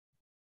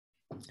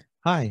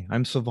Hi,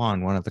 I'm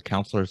Sovann, one of the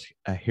counselors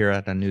here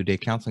at a New Day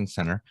Counseling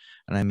Center,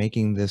 and I'm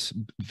making this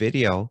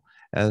video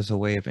as a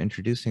way of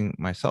introducing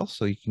myself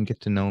so you can get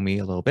to know me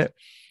a little bit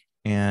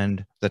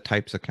and the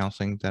types of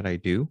counseling that I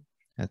do,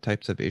 and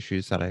types of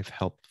issues that I've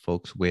helped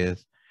folks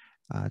with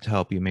to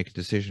help you make a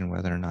decision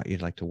whether or not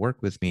you'd like to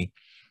work with me,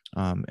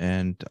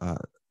 and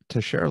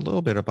to share a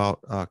little bit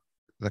about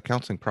the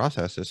counseling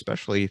process,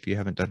 especially if you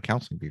haven't done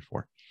counseling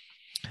before.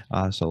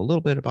 So a little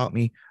bit about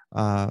me.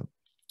 Uh,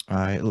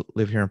 I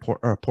live here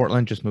in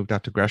Portland, just moved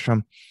out to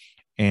Gresham,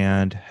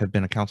 and have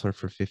been a counselor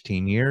for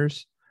 15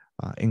 years,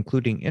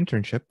 including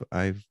internship.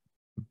 I've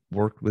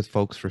worked with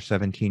folks for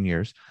 17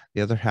 years.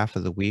 The other half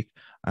of the week,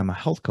 I'm a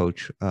health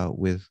coach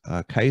with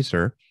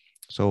Kaiser.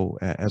 So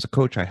as a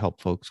coach, I help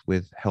folks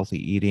with healthy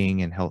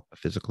eating and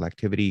physical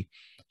activity,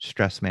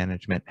 stress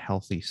management,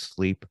 healthy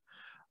sleep,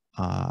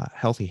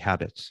 healthy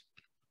habits.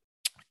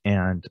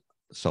 And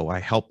so I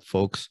help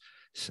folks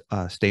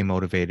stay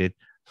motivated,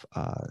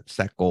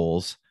 set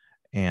goals,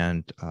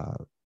 and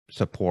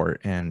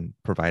support and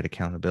provide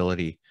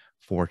accountability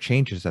for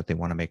changes that they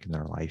want to make in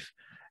their life.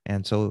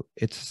 And so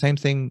it's the same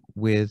thing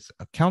with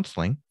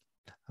counseling.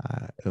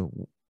 Uh,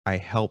 I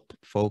help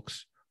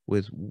folks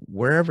with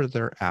wherever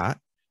they're at,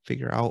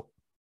 figure out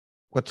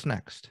what's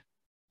next.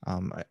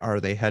 Are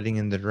they heading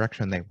in the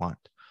direction they want?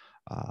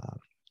 Uh,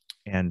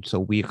 and so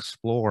we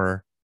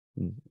explore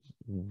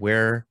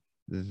where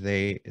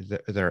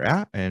they're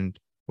at and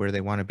where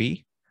they want to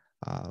be,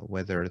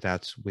 whether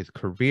that's with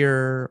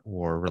career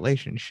or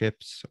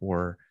relationships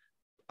or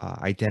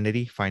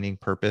identity, finding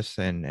purpose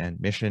and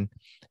mission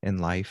in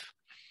life.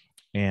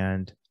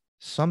 And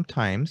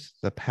sometimes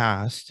the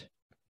past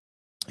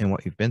and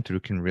what you've been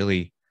through can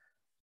really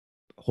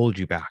hold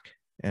you back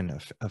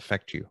and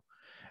affect you.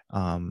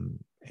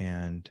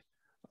 And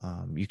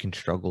you can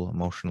struggle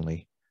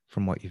emotionally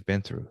from what you've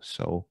been through.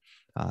 So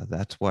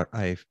that's what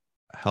I've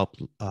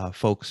helped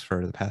folks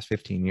for the past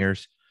 15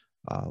 years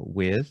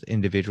with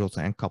individuals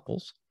and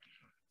couples.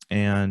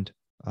 And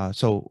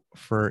so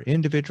for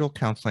individual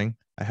counseling,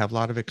 I have a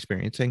lot of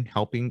experience in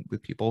helping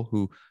with people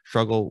who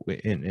struggle with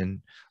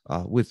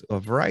a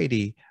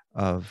variety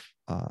of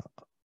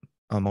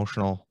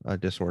emotional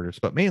disorders,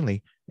 but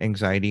mainly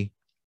anxiety,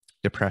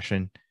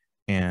 depression,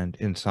 and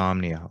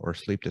insomnia or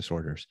sleep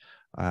disorders.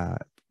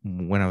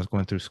 When I was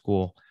going through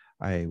school,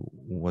 I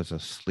was a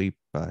sleep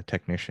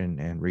technician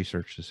and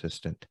research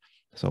assistant.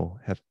 So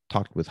have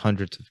talked with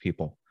hundreds of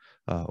people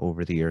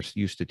over the years,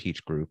 used to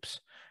teach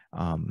groups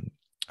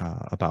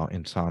about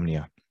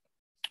insomnia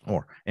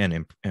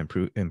and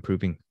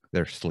improving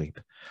their sleep.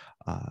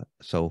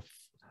 So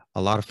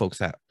a lot of folks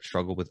that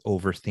struggle with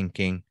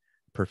overthinking,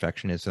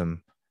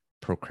 perfectionism,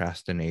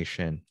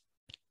 procrastination,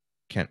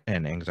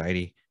 and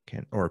anxiety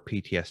or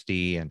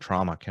PTSD and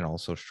trauma can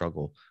also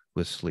struggle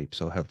with sleep.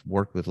 So have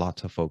worked with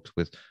lots of folks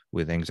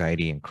with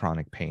anxiety and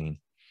chronic pain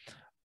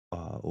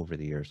over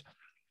the years.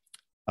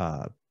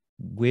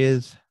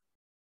 With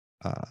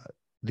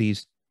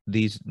these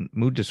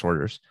mood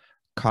disorders,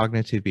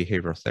 cognitive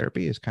behavioral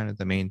therapy is kind of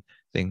the main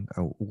thing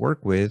I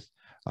work with.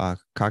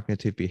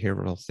 Cognitive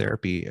behavioral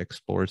therapy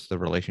explores the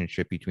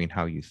relationship between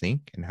how you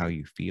think and how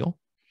you feel,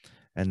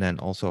 and then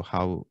also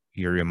how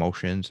your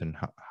emotions and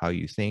how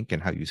you think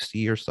and how you see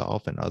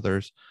yourself and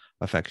others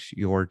affects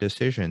your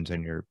decisions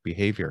and your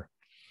behavior,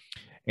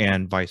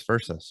 and vice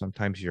versa.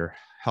 Sometimes your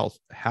health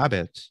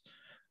habits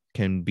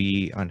can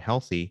be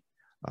unhealthy,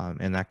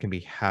 and that can be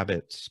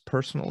habits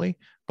personally,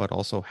 but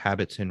also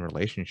habits in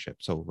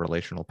relationships. So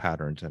relational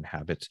patterns and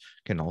habits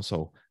can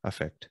also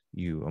affect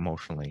you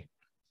emotionally.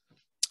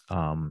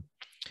 Um,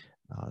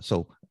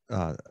 so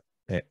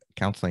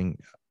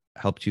counseling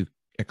helps you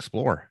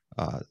explore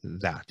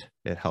that.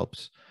 It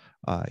helps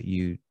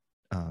you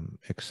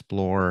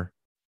explore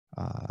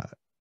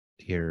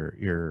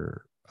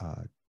your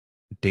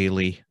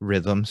daily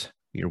rhythms,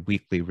 your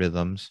weekly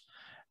rhythms,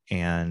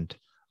 and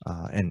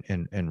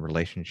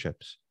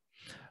relationships.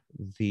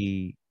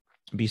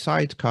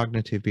 Besides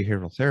cognitive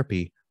behavioral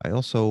therapy, I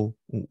also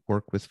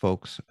work with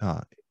folks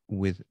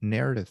with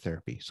narrative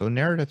therapy. So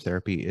narrative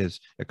therapy is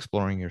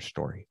exploring your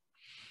story,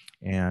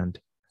 and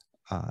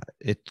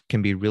it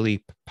can be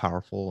really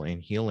powerful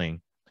and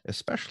healing,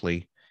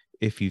 especially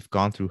if you've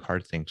gone through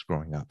hard things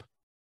growing up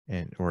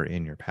or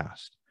in your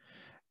past.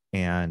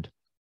 And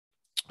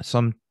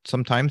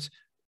sometimes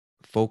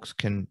folks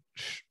can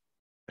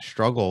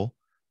struggle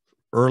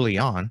early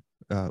on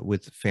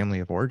with family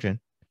of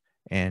origin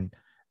and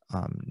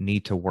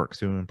need to work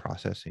through and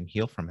process and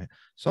heal from it.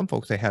 Some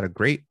folks, they had a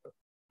great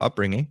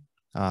upbringing,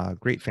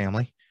 great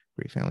family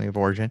of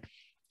origin,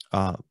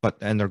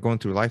 and they're going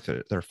through life,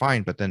 they're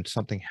fine, but then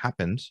something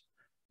happens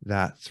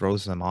that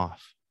throws them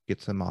off,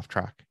 gets them off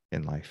track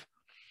in life.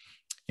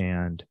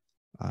 And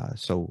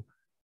so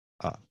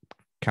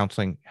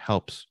counseling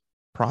helps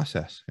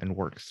process and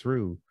work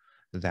through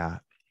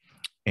that.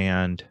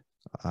 And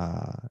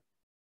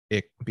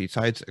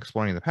besides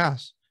exploring the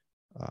past,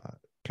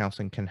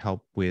 counseling can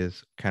help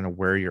with kind of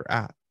where you're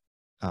at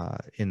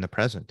in the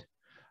present,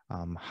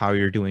 how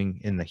you're doing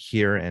in the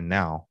here and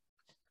now,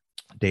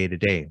 day to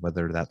day,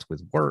 whether that's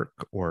with work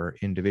or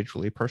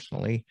individually,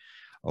 personally,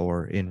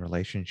 or in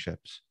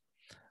relationships.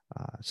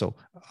 So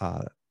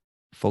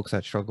folks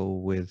that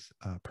struggle with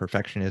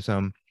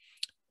perfectionism,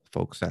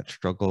 folks that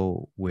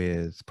struggle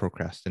with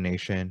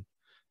procrastination,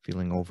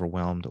 feeling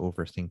overwhelmed,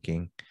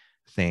 overthinking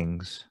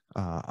things,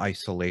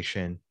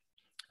 isolation,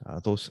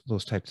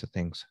 those types of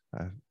things.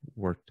 I've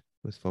worked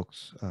with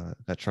folks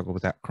that struggle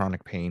with that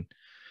chronic pain,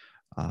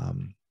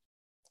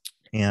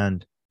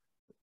 and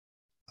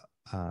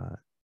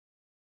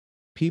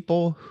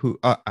people who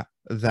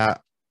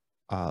that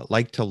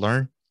like to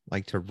learn,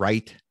 like to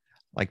write,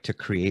 like to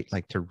create,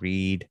 like to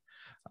read,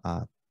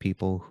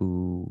 people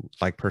who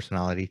like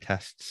personality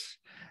tests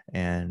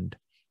and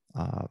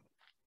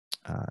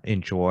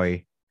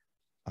enjoy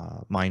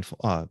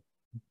mindful,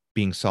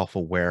 being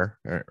self-aware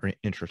or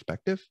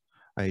introspective.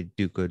 I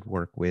do good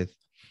work with.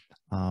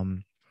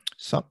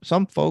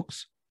 Some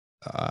folks.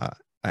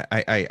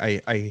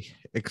 I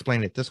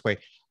explain it this way.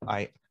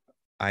 I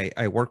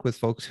I work with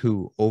folks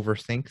who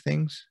overthink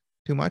things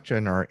too much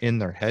and are in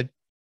their head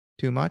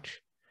too much,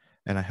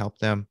 and I help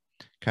them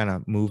kind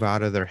of move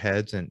out of their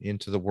heads and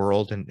into the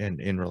world and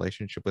in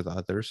relationship with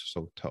others.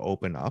 So to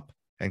open up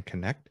and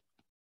connect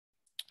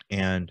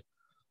and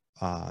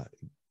uh,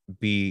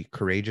 be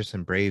courageous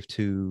and brave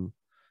to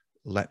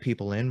let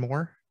people in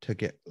more, to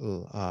get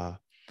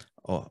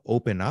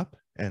open up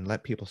and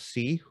let people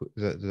see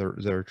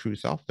their true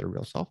self, their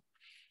real self.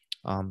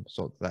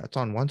 So that's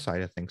on one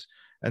side of things.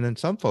 And then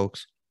some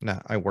folks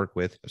that I work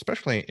with,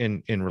 especially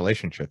in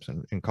relationships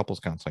and in couples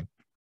counseling,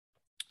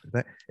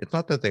 that it's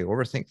not that they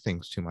overthink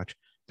things too much.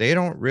 They're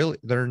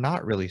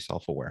not really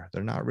self-aware.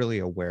 They're not really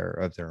aware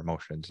of their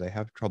emotions. They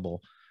have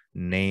trouble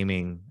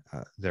naming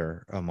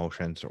their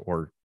emotions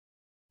or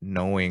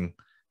knowing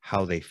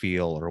how they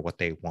feel or what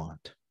they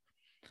want.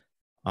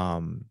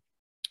 And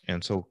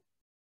so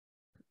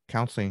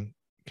counseling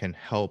can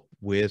help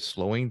with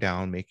slowing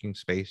down, making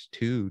space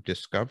to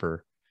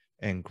discover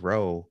and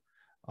grow,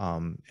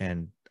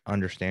 and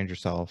understand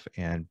yourself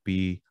and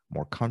be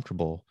more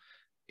comfortable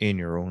in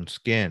your own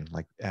skin,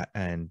 like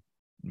and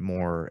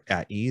more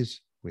at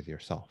ease with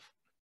yourself.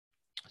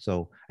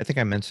 So I think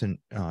I mentioned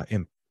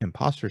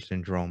imposter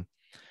syndrome.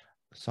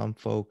 Some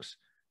folks,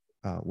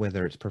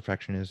 whether it's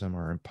perfectionism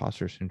or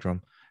imposter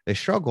syndrome, they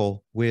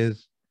struggle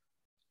with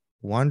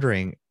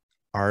wondering,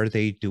 are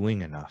they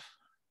doing enough?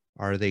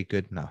 Are they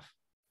good enough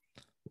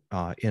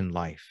in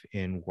life,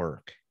 in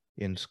work,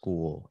 in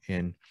school,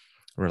 in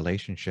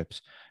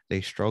relationships?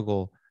 They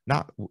struggle,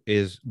 not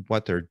is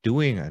what they're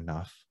doing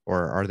enough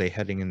or are they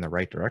heading in the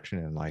right direction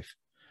in life,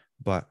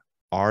 but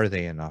are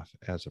they enough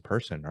as a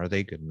person? Are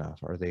they good enough?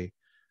 Are they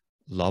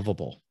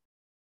lovable?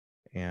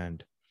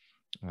 And,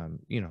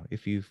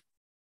 if you've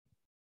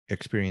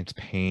experienced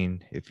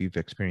pain, if you've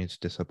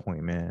experienced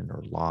disappointment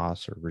or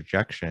loss or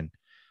rejection,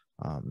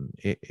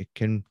 it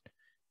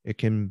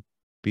can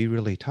be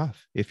really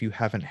tough if you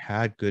haven't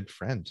had good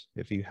friends,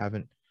 if you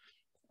haven't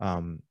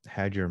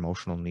had your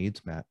emotional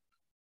needs met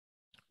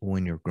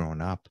when you're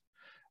growing up.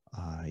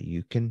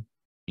 You can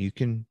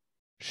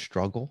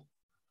struggle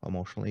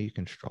emotionally. You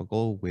can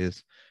struggle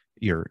with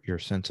your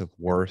sense of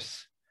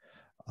worth,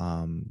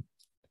 and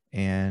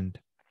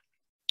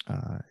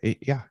you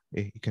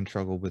can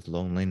struggle with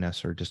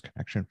loneliness or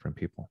disconnection from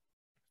people.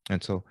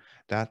 And so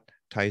that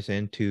ties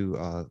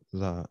into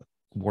the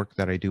work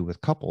that I do with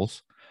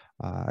couples.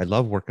 I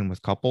love working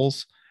with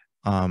couples.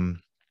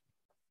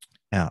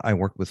 I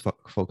work with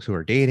folks who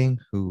are dating,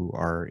 who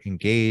are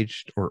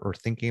engaged or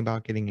thinking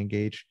about getting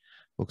engaged,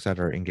 folks that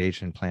are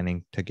engaged and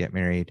planning to get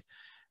married,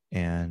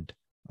 and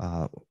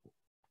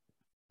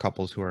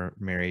couples who are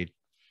married,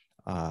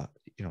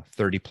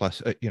 30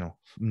 plus,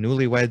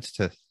 newlyweds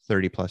to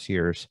 30 plus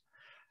years.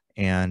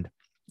 And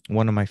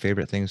one of my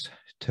favorite things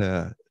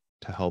to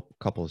help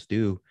couples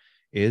do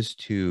is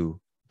to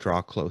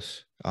draw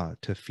close,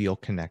 to feel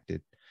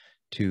connected,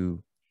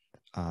 to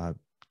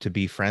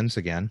be friends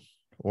again,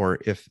 or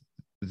if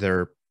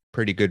they're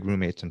pretty good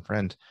roommates and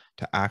friends,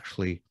 to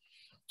actually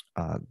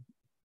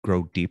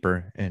grow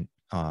deeper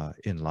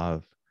in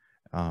love.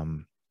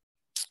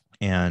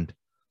 And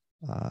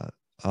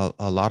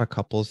a lot of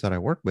couples that I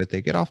work with,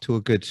 they get off to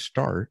a good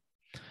start,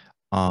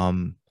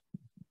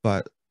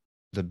 but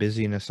the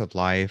busyness of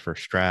life or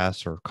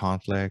stress or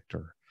conflict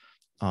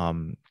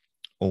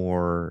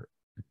or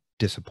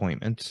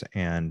disappointments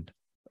and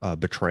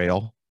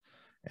betrayal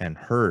and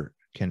hurt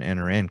can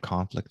enter in,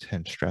 conflict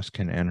and stress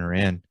can enter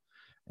in.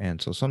 And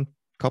so some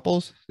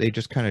couples, they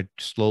just kind of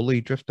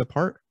slowly drift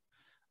apart,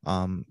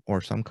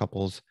 or some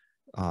couples,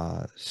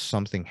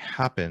 something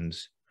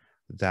happens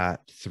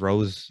that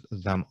throws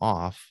them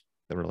off,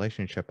 the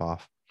relationship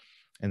off,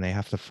 and they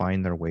have to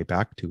find their way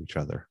back to each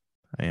other.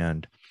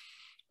 And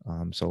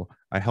so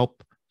I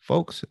help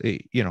folks,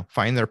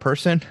 find their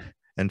person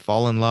and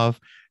fall in love,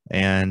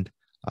 and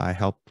I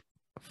help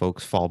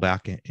folks fall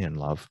back in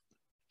love.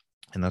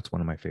 And that's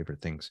one of my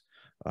favorite things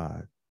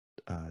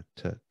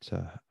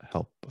to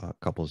help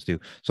couples do.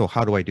 So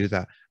how do I do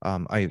that?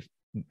 I've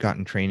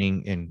gotten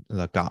training in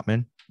the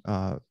Gottman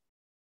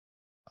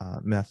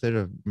method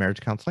of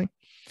marriage counseling,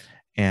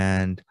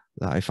 And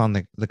I found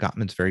the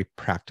Gottman's very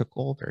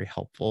practical, very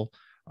helpful,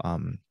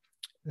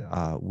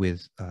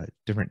 with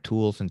different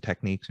tools and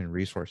techniques and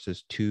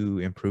resources to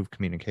improve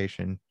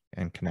communication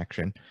and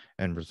connection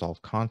and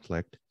resolve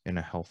conflict in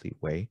a healthy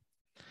way.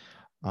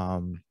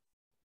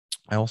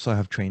 I also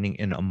have training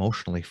in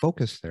emotionally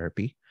focused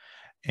therapy,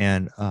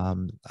 and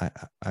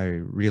I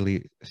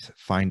really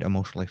find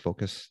emotionally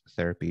focused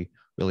therapy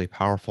really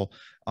powerful,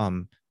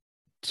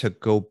 to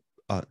go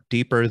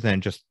deeper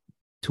than just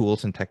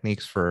tools and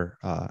techniques for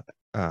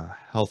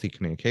healthy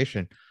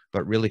communication,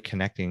 but really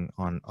connecting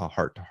on a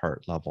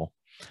heart-to-heart level.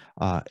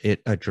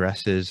 It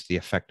addresses the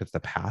effect of the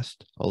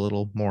past a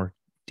little more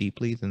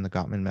deeply than the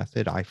Gottman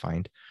method, I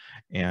find,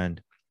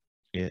 and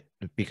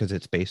because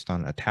it's based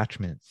on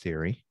attachment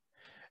theory,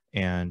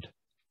 and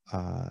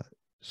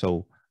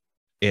so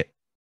it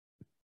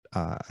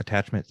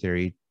attachment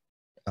theory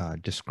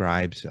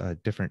describes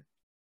different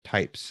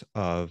types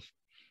of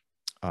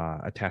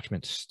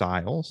attachment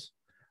styles,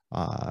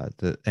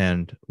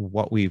 and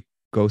what we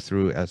go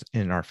through as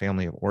in our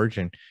family of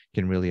origin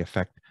can really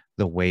affect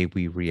the way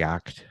we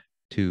react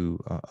to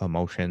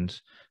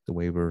emotions, the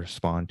way we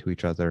respond to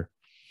each other,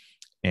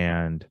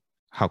 and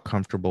how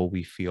comfortable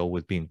we feel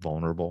with being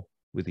vulnerable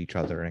with each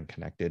other and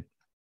connected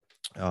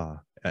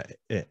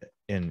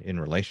in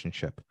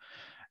relationship.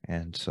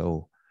 And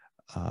so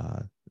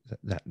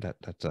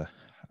that's a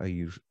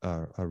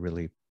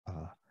really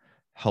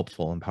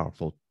helpful and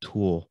powerful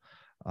tool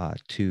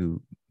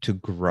to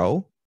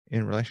grow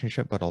in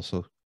relationship, but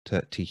also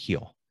to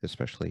heal,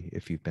 especially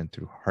if you've been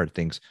through hard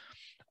things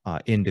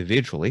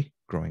individually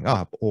growing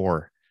up,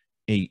 or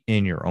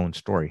in your own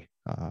story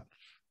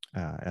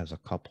as a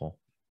couple.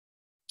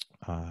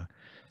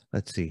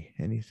 Let's see,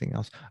 anything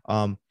else?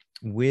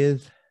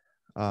 With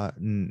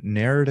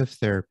narrative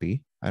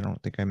therapy, I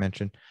don't think I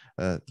mentioned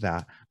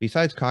that.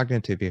 Besides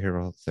cognitive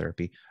behavioral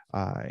therapy,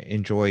 I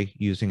enjoy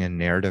using a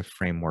narrative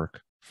framework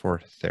for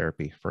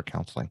therapy, for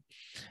counseling.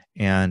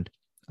 And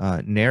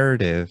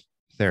narrative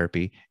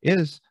therapy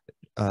is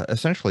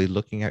essentially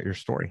looking at your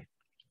story,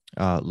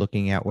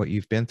 looking at what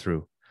you've been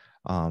through,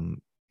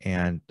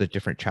 and the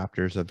different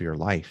chapters of your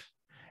life.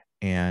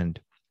 And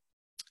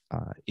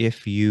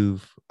if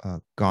you've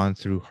gone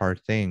through hard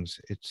things,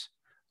 it's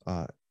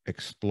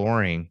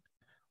exploring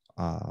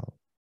how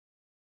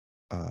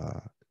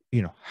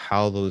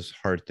those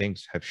hard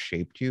things have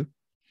shaped you,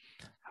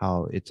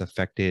 how it's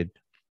affected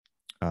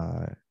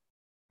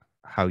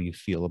how you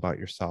feel about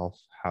yourself,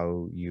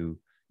 how you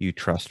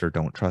trust or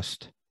don't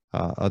trust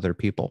other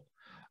people.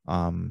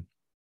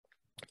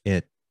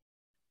 It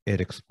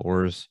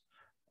explores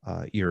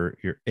your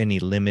any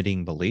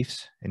limiting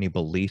beliefs, any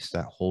beliefs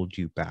that hold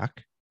you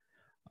back,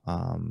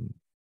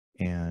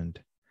 and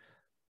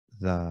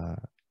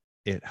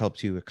it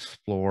helps you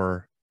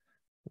explore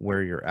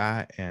where you're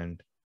at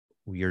and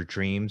your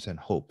dreams and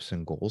hopes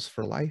and goals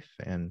for life,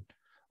 and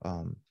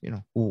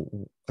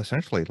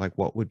essentially, like,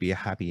 what would be a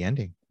happy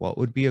ending, what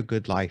would be a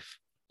good life,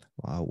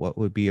 what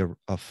would be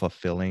a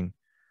fulfilling,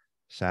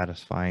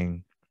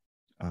 satisfying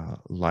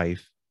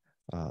life,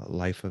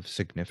 life of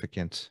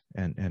significance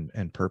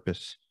and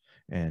purpose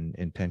and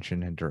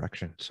intention and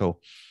direction. So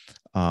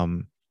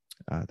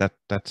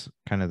that's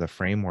kind of the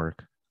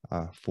framework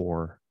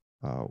for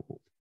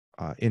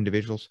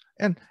individuals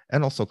and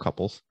also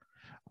couples.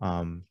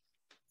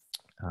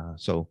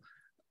 So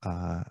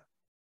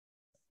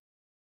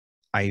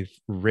I've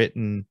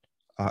written,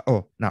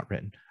 not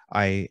written,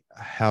 I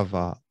have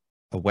a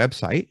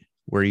website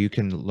where you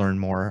can learn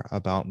more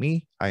about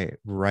me. I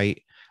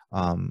write,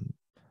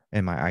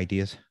 and my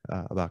ideas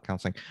about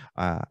counseling.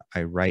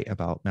 I write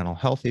about mental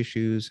health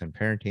issues and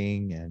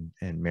parenting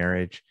and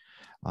marriage.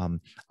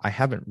 I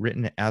haven't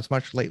written as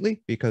much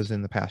lately because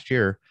in the past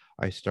year,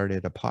 I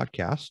started a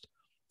podcast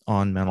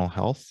on mental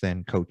health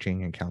and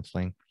coaching and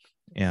counseling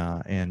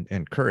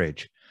and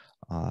courage.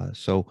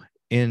 So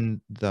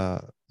in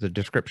the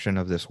description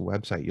of this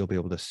website, you'll be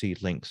able to see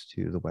links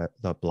to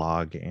the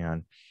blog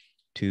and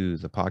to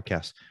the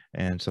podcast.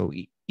 And so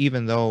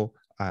even though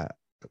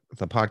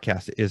the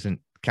podcast isn't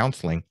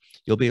counseling,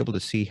 you'll be able to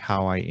see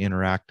how I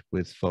interact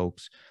with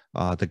folks,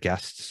 the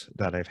guests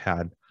that I've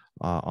had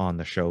on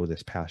the show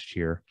this past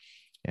year.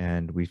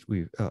 And we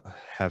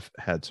have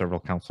had several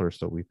counselors,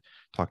 so we've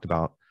talked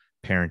about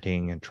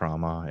parenting and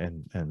trauma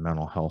and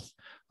mental health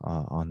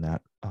on the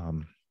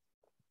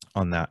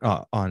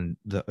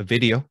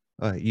video,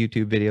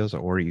 YouTube videos,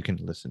 or you can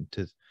listen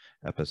to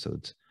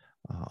episodes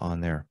on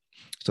there.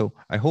 So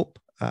I hope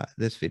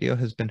this video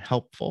has been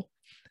helpful.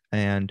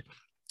 And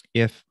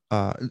if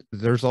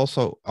there's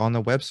also on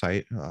the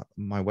website,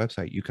 my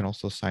website, you can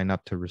also sign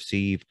up to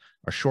receive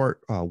a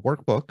short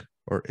workbook,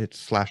 or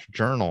it's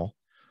 /journal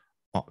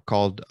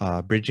called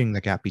Bridging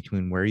the Gap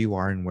Between Where You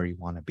Are and Where You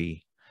Want to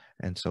Be.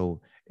 And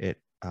so it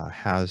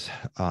has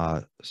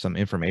some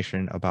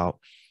information about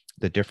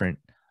the different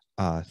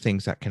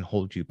things that can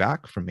hold you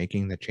back from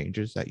making the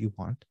changes that you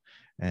want.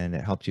 And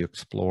it helps you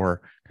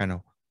explore kind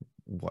of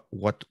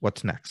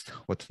what's next,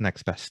 what's the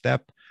next best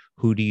step,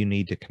 who do you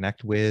need to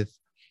connect with,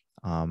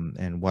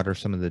 and what are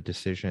some of the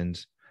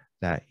decisions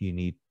that you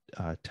need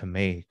to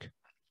make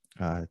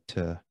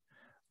to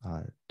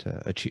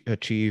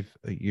achieve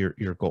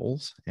your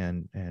goals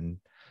and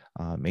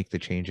make the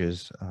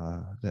changes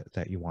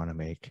that you want to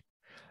make.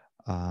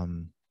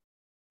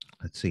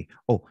 Let's see.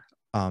 Oh,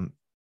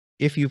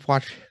 if you've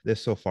watched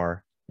this so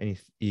far and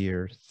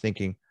you're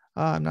thinking,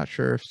 I'm not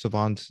sure if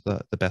Savann's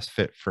the best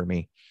fit for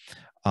me,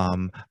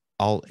 um,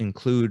 I'll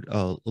include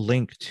a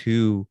link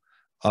to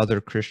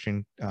other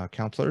Christian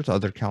counselors,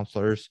 other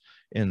counselors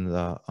in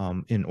the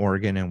in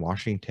Oregon and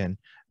Washington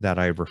that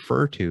I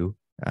refer to,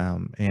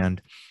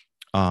 and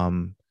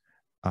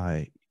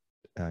I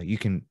you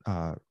can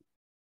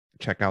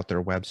check out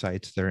their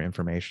websites, their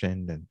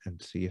information,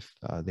 and see if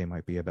they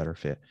might be a better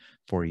fit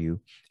for you.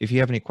 If you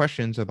have any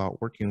questions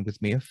about working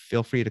with me,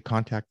 feel free to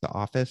contact the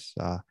office.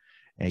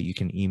 And you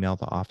can email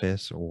the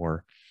office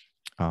or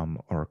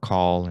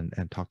call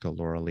and talk to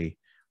Laura Lee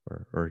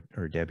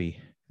or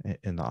Debbie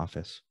in the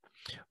office.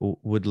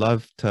 Would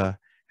love to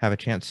have a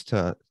chance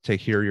to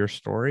hear your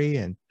story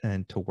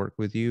and to work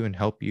with you and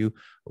help you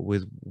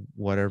with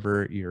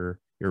whatever you're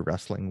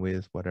wrestling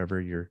with, whatever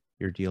you're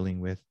dealing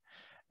with.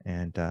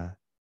 And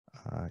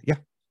yeah,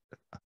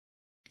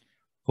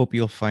 hope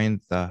you'll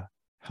find the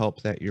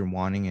help that you're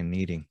wanting and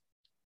needing.